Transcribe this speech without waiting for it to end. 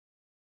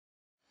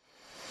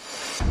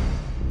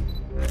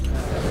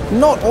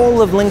Not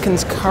all of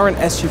Lincoln's current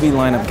SUV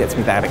lineup gets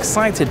me that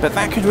excited, but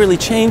that could really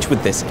change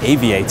with this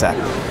Aviator.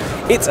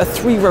 It's a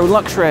 3-row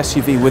luxury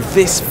SUV with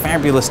this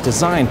fabulous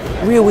design,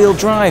 rear-wheel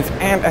drive,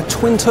 and a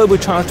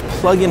twin-turbocharged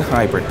plug-in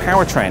hybrid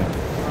powertrain.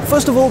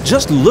 First of all,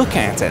 just look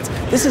at it.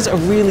 This is a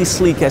really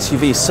sleek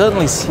SUV,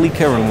 certainly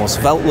sleeker and more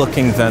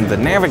svelte-looking than the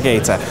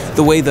Navigator.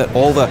 The way that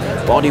all the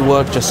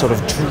bodywork just sort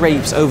of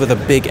drapes over the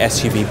big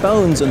SUV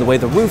bones and the way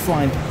the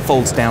roofline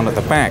folds down at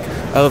the back.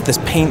 I love this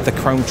paint, the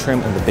chrome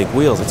trim, and the big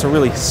wheels. It's a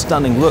really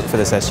stunning look for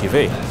this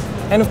SUV.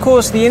 And of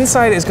course, the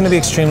inside is going to be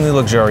extremely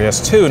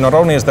luxurious too. Not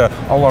only is there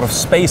a lot of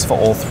space for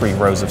all 3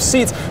 rows of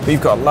seats, but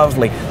you've got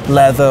lovely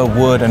leather,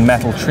 wood, and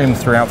metal trim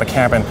throughout the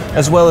cabin,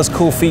 as well as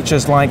cool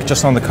features like,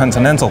 just on the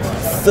Continental,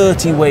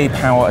 30-way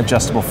power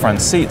adjustable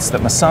front seats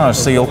that massage,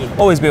 so you'll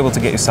always be able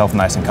to get yourself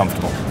nice and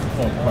comfortable.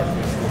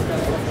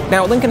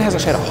 Now, Lincoln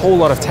hasn't shared a whole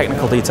lot of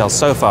technical details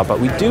so far, but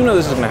we do know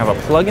this is going to have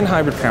a plug-in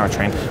hybrid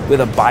powertrain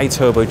with a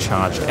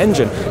bi-turbocharged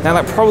engine. Now,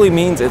 that probably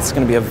means it's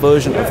going to be a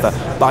version of the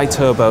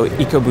bi-turbo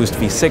EcoBoost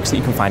V6 that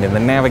you can find in the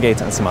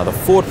Navigator and some other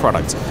Ford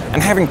products.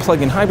 And having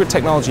plug-in hybrid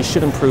technology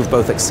should improve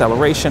both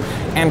acceleration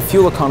and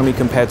fuel economy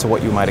compared to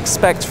what you might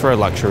expect for a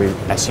luxury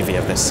SUV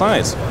of this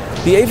size.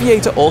 The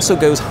Aviator also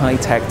goes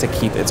high-tech to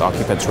keep its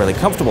occupants really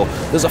comfortable.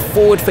 There's a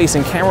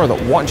forward-facing camera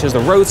that watches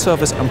the road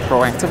surface and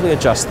proactively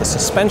adjusts the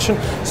suspension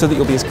so that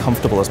you'll be as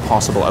comfortable as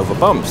possible over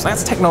bumps.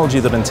 That's technology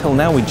that until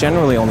now we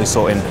generally only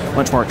saw in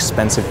much more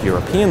expensive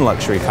European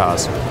luxury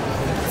cars.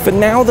 For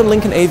now, the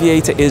Lincoln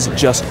Aviator is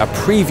just a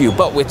preview,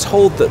 but we're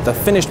told that the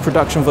finished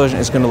production version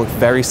is going to look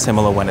very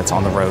similar when it's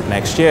on the road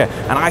next year.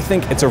 And I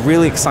think it's a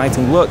really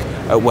exciting look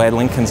at where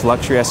Lincoln's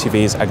luxury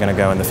SUVs are going to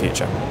go in the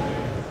future.